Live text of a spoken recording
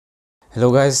Hello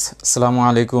guys, আসসালামু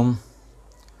আলাইকুম।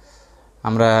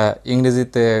 আমরা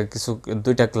ইংরেজিতে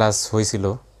দুইটা ক্লাস হয়েছিল।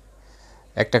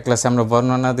 একটা ক্লাসে আমরা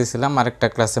বর্ণনা দিয়েছিলাম, আর একটা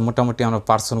ক্লাসে মোটামুটি আমরা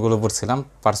পার্সনগুলো পড়ছিলাম,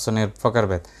 পার্সনের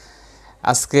প্রকারভেদ।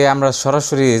 আজকে আমরা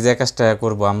সরাসরি যে কাজটা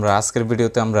করব, আমরা আজকের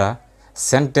ভিডিওতে আমরা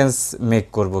সেন্টেন্স মেক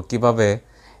করব। কিভাবে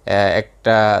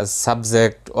একটা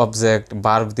সাবজেক্ট, অবজেক্ট,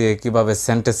 ভার্ব দিয়ে কিভাবে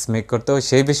সেন্টেন্স মেক করতে হয়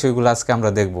সেই বিষয়গুলো আজকে আমরা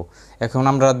দেখব। এখন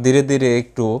আমরা ধীরে ধীরে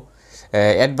একটু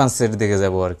অ্যাডভান্সের দিকে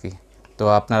যাব আর কি। তো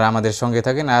আপনারা আমাদের সঙ্গে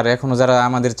থাকেন, আর এখনও যারা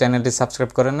আমাদের চ্যানেলটি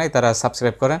সাবস্ক্রাইব করেন নাই তারা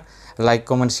সাবস্ক্রাইব করেন, লাইক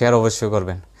কমেন্ট শেয়ার অবশ্যই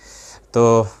করবেন। তো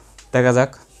দেখা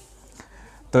যাক।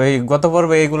 তো এই গত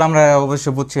পর্বে এইগুলো আমরা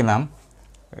অবশ্যই বুঝছিলাম,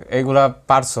 এইগুলা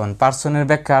পার্সনের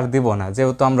ব্যাখ্যা আর দিব না,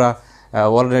 যেহেতু আমরা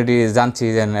অলরেডি জানছি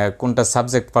যে কোনটা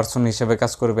সাবজেক্ট পার্সন হিসেবে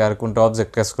কাজ করবে আর কোনটা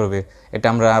অবজেক্ট কাজ করবে, এটা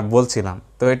আমরা বলছিলাম।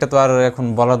 তো এটা তো আর এখন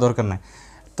বলা দরকার নাই।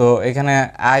 তো এখানে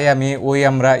আই আমি, ওই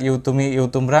আমরা, ইউ তুমি, ইউ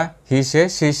তোমরা, হি সে,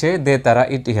 সি সে, দে তারা,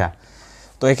 ইট ইহা।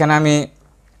 তো এখানে আমি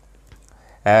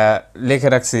লিখে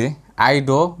রাখছি আই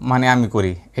ডো মানে আমি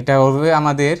করি। এটা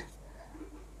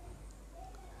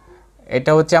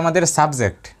হচ্ছে আমাদের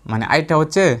সাবজেক্ট, মানে আইটা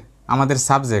হচ্ছে আমাদের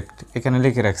সাবজেক্ট, এখানে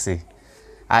লিখে রাখছি।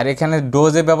 আর এখানে ডো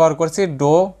যে ব্যবহার করছি,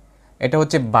 ডো এটা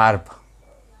হচ্ছে ভার্ব।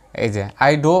 এই যে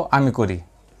আই ডো আমি করি,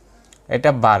 এটা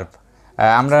ভার্ব।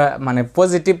 আমরা মানে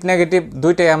পজিটিভ নেগেটিভ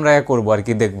দুইটাই আমরা করব আর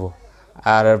কি, দেখব।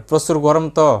 আর প্রচুর গরম,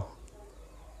 তো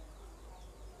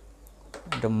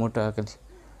এটা মোটা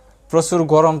প্রচুর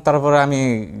গরম, তারপরে আমি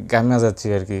ঘামিয়ে যাচ্ছি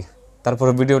আর কি,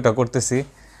 তারপরে ভিডিওটা করতেছি।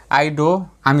 আই ডো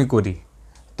আমি করি,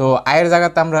 তো আয়ের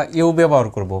জায়গাতে আমরা ইউ ব্যবহার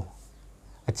করব।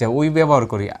 আচ্ছা, উই ব্যবহার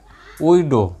করি, উই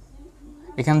ডো।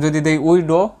 এখানে যদি দেই উই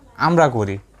ডো আমরা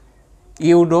করি,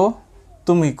 ইউ ডো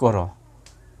তুমি করো,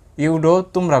 ইউ ডো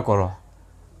তোমরা করো।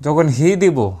 যখন হি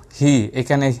দিব, হি,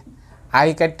 এখানে আই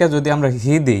কাটটা যদি আমরা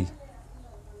হি দিই,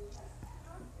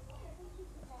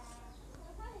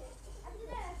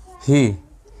 হি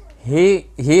হি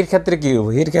হির ক্ষেত্রে কী হইব?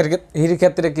 হির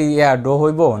ক্ষেত্রে কি ডো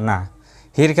হইব না?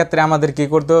 হির ক্ষেত্রে আমাদের কি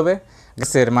করতে হবে?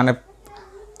 মানে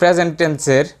প্রেজেন্ট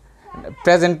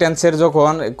টেন্সের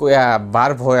যখন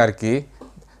ভার্ব হয় আর কি,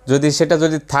 যদি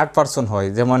থার্ড পারসন হয়,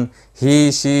 যেমন হি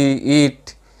সি ইট,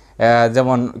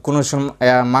 যেমন কোনো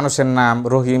মানুষের নাম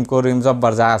রহিম, করিম,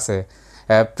 জব্বার যা আছে,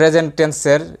 প্রেজেন্ট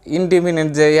টেন্সের ইনডিফিনিট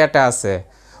যে ইয়াটা আছে,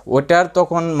 ওটার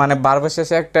তখন মানে ভার্বের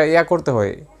শেষে একটা করতে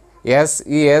হয়, এস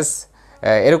ইএস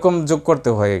এরকম যোগ করতে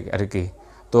হয় আর কি।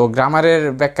 তো গ্রামারের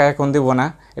ব্যাখ্যা এখন দিব না,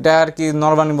 এটা আর কি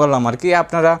নরমালি বললাম আর কি।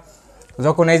 আপনারা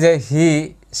যখন এই যে হি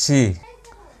সি,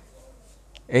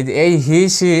 এই হি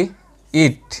সি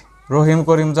ইট, রহিম,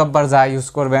 করিম, জব্বার যা ইউজ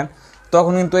করবেন,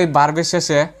 তখন কিন্তু এই ভার্বের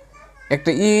শেষে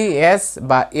একটা ই এস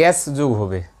বা এস যোগ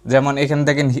হবে। যেমন এখানে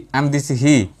দেখেন আমি দিচ্ছি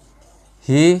হি,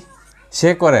 হি সে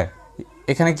করে,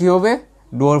 এখানে কি হবে?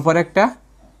 ডোর পর একটা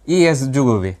ইএস যোগ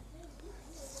হবে।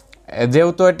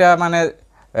 যেহেতু এটা মানে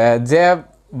যে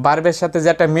ভার্বের সাথে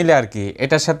যেটা মিলে আর কি,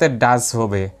 এটার সাথে ডাস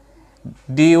হবে,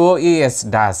 ডিওইএস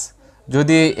ডাস।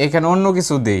 যদি এখানে অন্য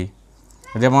কিছু দিই,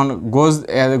 যেমন গোজ,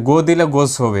 গো দিলে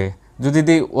গোজ হবে। যদি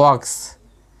দিই ওয়াক্স,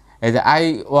 এই যে আই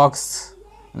ওয়াক্স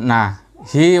না,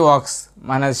 হি ওয়াক্স,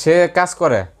 মানে সে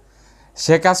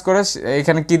কাজ করে,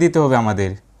 এখানে কি দিতে হবে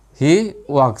আমাদের? হি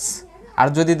ওয়াক্স। আর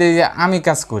যদি দিই যে আমি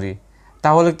কাজ করি,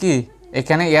 তাহলে কি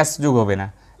এখানে এস যোগ হবে না।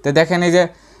 তো দেখেন এই যে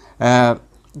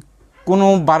কোনো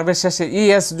ভার্বের শেষে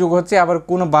ইএস যোগ হচ্ছে, আবার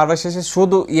কোনো ভার্বের শেষে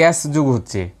শুধু ইএস যোগ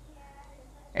হচ্ছে।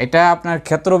 এটা আপনার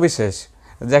ক্ষেত্র বিশেষ,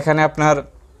 যেখানে আপনার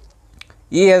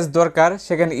ইএস দরকার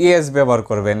সেখানে ইএস ব্যবহার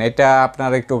করবেন। এটা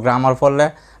আপনার একটু গ্রামার পড়লে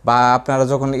বা আপনারা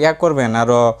যখন করবেন,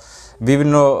 আরও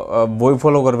বিভিন্ন বই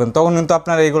ফলো করবেন, তখন কিন্তু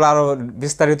আপনারা এইগুলো আরও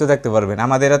বিস্তারিত দেখতে পারবেন।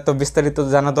 আমাদের এত বিস্তারিত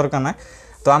জানা দরকার নয়।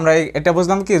 তো আমরা এটা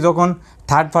বুঝলাম কি, যখন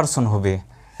থার্ড পারসন হবে,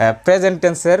 প্রেজেন্ট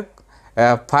টেন্সের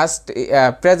ফার্স্ট,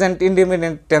 প্রেজেন্ট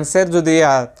ইনডিফিনিট টেন্সের যদি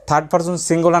থার্ড পারসন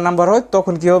সিঙ্গুলার নাম্বার হয়,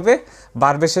 তখন কি হবে?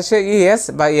 ভার্বের শেষে ইএস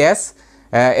বা এস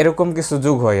এরকম কিছু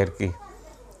যোগ হয় আর কি।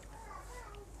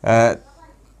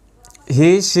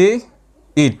 হি সি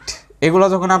ইট, এগুলো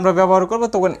যখন আমরা ব্যবহার করব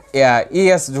তখন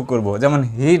ইএস যোগ করব। যেমন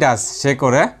হি ডাস সে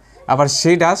করে, আবার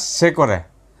সি ডাস সে করে।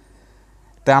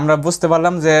 তাই আমরা বুঝতে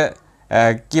পারলাম যে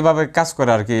কিভাবে কাজ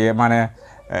করে আর কি। মানে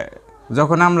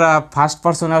যখন আমরা ফার্স্ট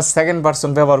পারসন আর সেকেন্ড পারসন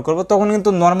ব্যবহার করব, তখন কিন্তু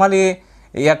নর্মালি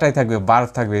ইয়াটাই থাকবে, ভার্ব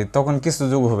থাকবে, তখন কিছু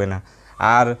যোগ হবে না।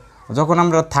 আর যখন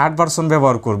আমরা থার্ড পারসন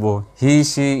ব্যবহার করব, হি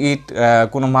সি ইট,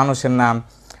 কোনো মানুষের নাম,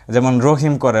 যেমন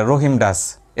রহিম করে, রহিম ডাস,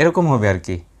 এরকম হবে আর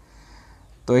কি।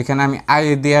 তো এখানে আমি আই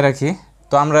দিয়ে রাখি।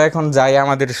 তো আমরা এখন যাই,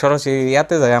 আমাদের সরাসরি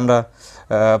যাই আমরা।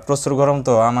 প্রচুর গরম,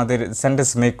 তো আমাদের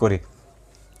সেন্টেন্স মেক করি।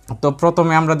 তো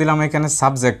প্রথমে আমরা দিলাম এখানে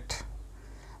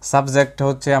সাবজেক্ট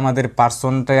হচ্ছে আমাদের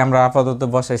পার্সনটাই আমরা আপাতত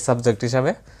বসাই সাবজেক্ট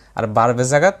হিসাবে, আর ভার্বের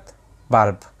জায়গাত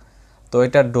ভার্ব। তো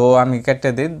এটা ডো আমি কেটে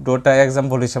দিই, ডোটা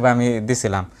এক্সাম্পল হিসাবে আমি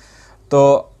দিছিলাম। তো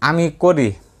আমি করি,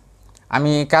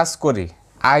 আমি কাজ করি,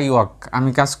 আই ওয়ার্ক,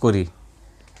 আমি কাজ করি।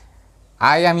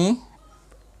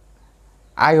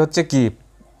 আই হচ্ছে কি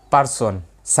পারসন,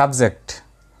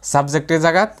 সাবজেক্টের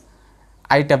জায়গাত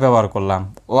আইটা ব্যবহার করলাম।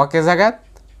 ওয়ার্কের জায়গাত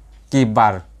কি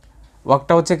বার্ব,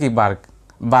 ওয়ার্কটা হচ্ছে কি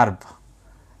বার্ব।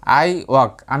 আই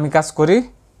ওয়ার্ক, আমি কাজ করি।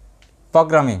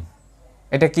 প্রোগ্রামিং,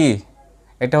 এটা কি,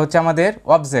 এটা হচ্ছে আমাদের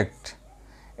অবজেক্ট,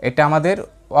 এটা আমাদের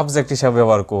অবজেক্ট হিসাবে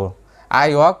ব্যবহার করব। আই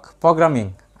ওয়ার্ক প্রোগ্রামিং,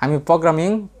 আমি প্রোগ্রামিং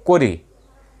করি।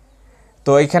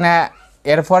 তো এখানে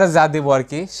এরপরে যা দেবো আর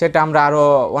কি, সেটা আমরা আরও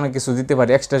অনেক কিছু দিতে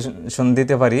পারি, এক্সটেনশন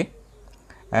দিতে পারি।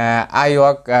 আই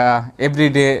ওয়ার্ক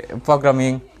এভরিডে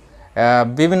প্রোগ্রামিং,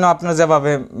 বিভিন্ন আপনার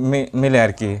যেভাবে মিলে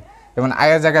আর কি। যেমন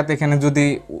আয়ের জায়গাতে এখানে যদি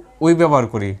উই ব্যবহার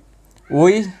করি,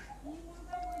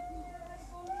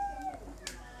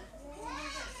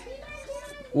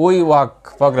 উই ওয়ার্ক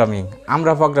প্রোগ্রামিং,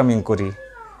 আমরা প্রোগ্রামিং করি।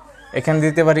 এখানে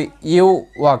দিতে পারি ইউ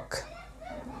ওয়ার্ক,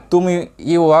 তুমি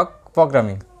ইউ ওয়ার্ক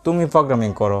প্রোগ্রামিং, তুমি প্রোগ্রামিং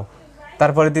করো।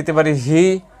 তারপরে দিতে পারি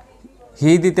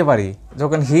হি দিতে পারি।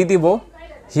 যখন হি দিব,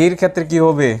 হির ক্ষেত্রে কি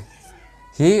হবে,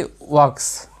 হি ওয়ার্কস,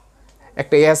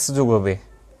 একটা এস যোগ হবে,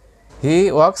 he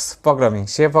works programming,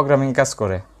 say programming কাজ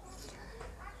করে।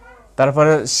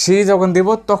 তারপরে সি যখন দিব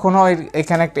তখনও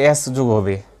এখানে একটা এস যোগ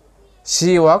হবে, সি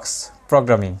ওয়ার্কস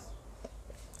প্রোগ্রামিং।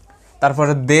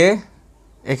 তারপরে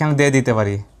এখানে দিতে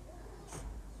পারি,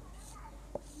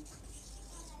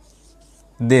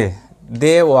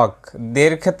 দে ওয়ার্ক,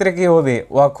 দের ক্ষেত্রে কি হবে,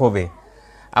 ওয়ার্ক হবে।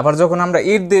 আবার যখন আমরা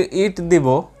ইট দিব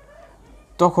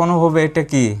তখনও হবে এটা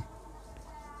কি,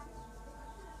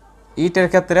 ইটের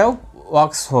ক্ষেত্রেও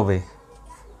ওয়ার্কস হবে,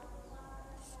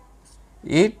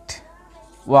 ইট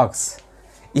ওয়ার্কস,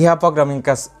 ইহা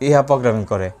প্রোগ্রামিং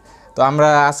করে। তো আমরা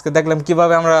আজকে দেখলাম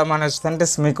কিভাবে আমরা মানে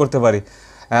সেন্টেন্স মেক করতে পারি।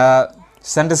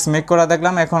 সেন্টেন্স মেক করা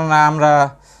দেখলাম। এখন আমরা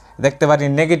দেখতে পারি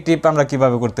নেগেটিভ আমরা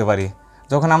কিভাবে করতে পারি।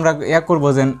 যখন আমরা করবো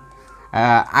যে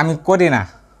আমি করি না,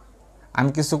 আমি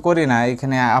কিছু করি না,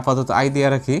 এখানে আপাতত আই দিয়ে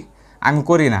রাখি, আমি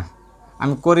করি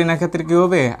না ক্ষেত্রে কী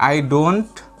হবে, আই ডো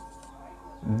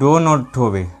নট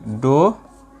হবে,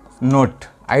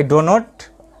 আই ডো নট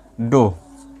ডো,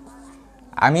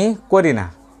 আমি করি না,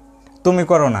 তুমি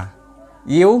করো না,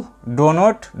 ইউ ডো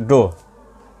নট ডো,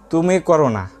 তুমি করো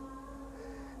না।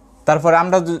 তারপর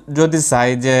আমরা যদি চাই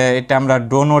যে এটা আমরা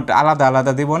ডো নোট আলাদা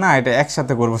আলাদা দিব না, এটা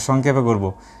একসাথে করব, সংক্ষেপে করব,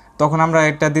 তখন আমরা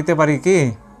এটা দিতে পারি কি,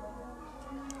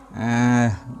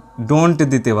 ডোন্ট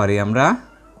দিতে পারি আমরা,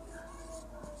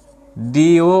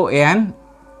 DON,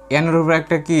 এর উপর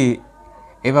একটা কি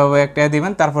এভাবে একটা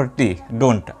দিবেন, তারপর টি,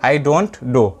 ডোন্ট, আই ডোন্ট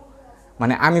ডো,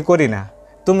 মানে আমি করি না,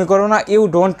 তুমি করো না, ইউ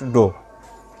ডোন্ট ডো।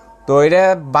 তো এটা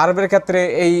বার্বের ক্ষেত্রে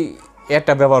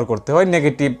এটা ব্যবহার করতে হয়।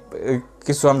 নেগেটিভ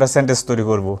কিছু আমরা সেন্টেন্স তৈরি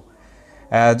করব।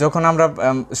 যখন আমরা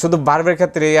শুধু বার্বের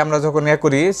ক্ষেত্রে আমরা যখন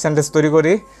করি, সেন্টেন্স তৈরি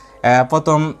করি,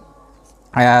 প্রথম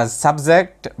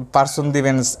সাবজেক্ট পারসন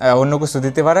দিবেন, অন্য কিছু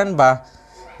দিতে পারেন, বা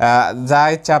যা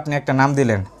ইচ্ছা আপনি একটা নাম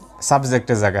দিলেন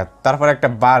সাবজেক্টের জায়গা, তারপর একটা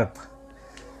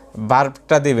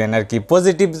বার্বটা দিবেন আর কি।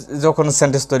 পজিটিভ যখন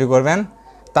সেন্টেন্স তৈরি করবেন,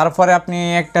 তারপরে আপনি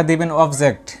একটা দিবেন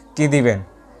অবজেক্ট, কি দিবেন,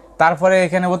 তারপরে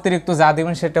এখানে অতিরিক্ত যা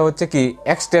দিবেন সেটা হচ্ছে কি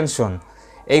এক্সটেনশন।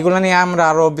 এইগুলো নিয়ে আমরা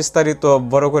আরও বিস্তারিত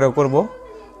বড় করে করব।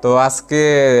 তো আজকে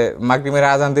মাগরিবের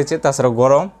আজান দিচ্ছে, তাছাড়া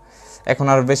গরম, এখন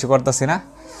আর বেশি করতেছি না।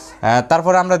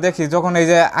 তারপরে আমরা দেখি যখন এই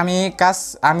যে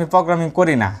আমি প্রোগ্রামিং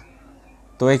করি না,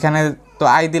 তো এখানে তো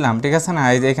আই দিলাম, ঠিক আছে না,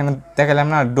 এই যে এখানে দেখালাম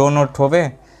না ডো নোট হবে,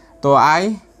 তো আই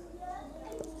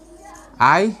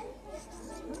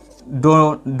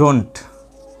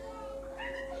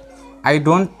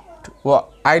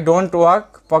ডোন্ট ওয়ার্ক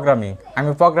প্রোগ্রামিং,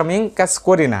 আমি প্রোগ্রামিং কাজ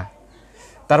করি না।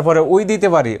 তারপরে উই দিতে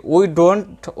পারি, উই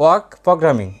ডোন্ট ওয়ার্ক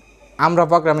প্রোগ্রামিং, আমরা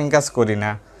প্রোগ্রামিং কাজ করি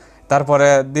না। তারপরে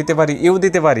দিতে পারি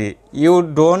ইউ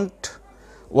ডোন্ট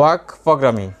ওয়ার্ক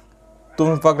প্রোগ্রামিং,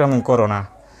 তুমি প্রোগ্রামিং করো না।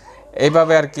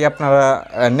 এইভাবে আর কি আপনারা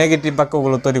নেগেটিভ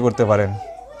বাক্যগুলো তৈরি করতে পারেন।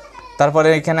 তারপরে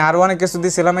এখানে আরও অনেক কিছু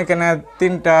দিয়েছিলাম, এখানে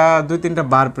দুই তিনটা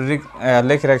বার্ব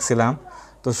লিখে রাখছিলাম।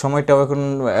 তো সময়টাও এখন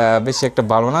বেশি একটা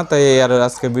ভালো না, তাই আর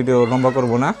আজকে ভিডিও লম্বা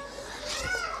করব না।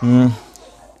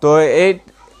 তো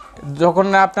যখন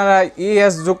আপনারা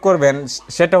ইএস যোগ করবেন,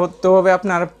 সেটা হতে হবে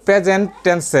আপনার প্রেজেন্ট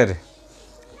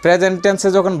টেন্সে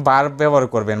যখন ভার্ব ব্যবহার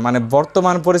করবেন, মানে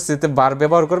বর্তমান পরিস্থিতিতে ভার্ব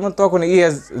ব্যবহার করবেন, তখন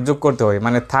ইএস যোগ করতে হয়।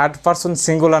 মানে থার্ড পারসন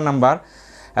সিঙ্গুলার নাম্বার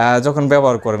যখন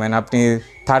ব্যবহার করবেন, আপনি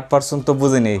থার্ড পারসন তো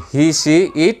বুঝেনি, হি, সি,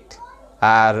 ইট,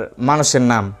 আর মানুষের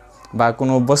নাম বা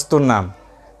কোনো বস্তুর নাম,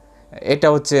 এটা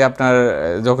হচ্ছে আপনার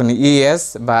যখন ইএস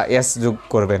বা এস যোগ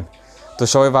করবেন। তো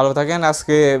সবাই ভালো থাকেন।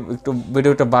 আজকে একটু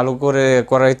ভিডিওটা ভালো করে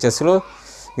করার ইচ্ছা ছিল,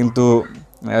 কিন্তু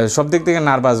সব দিক থেকে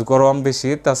নার্ভাস, গরম বেশি,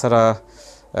 তাছাড়া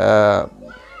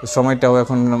সময়টাও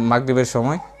এখন মাগরিবের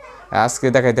সময়, আজকে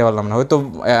দেখাইতে পারলাম না, হয়তো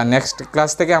নেক্সট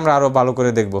ক্লাস থেকে আমরা আরও ভালো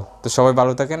করে দেখব। তো সবাই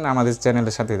ভালো থাকেন, আমাদের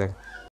চ্যানেলের সাথেই থাকেন।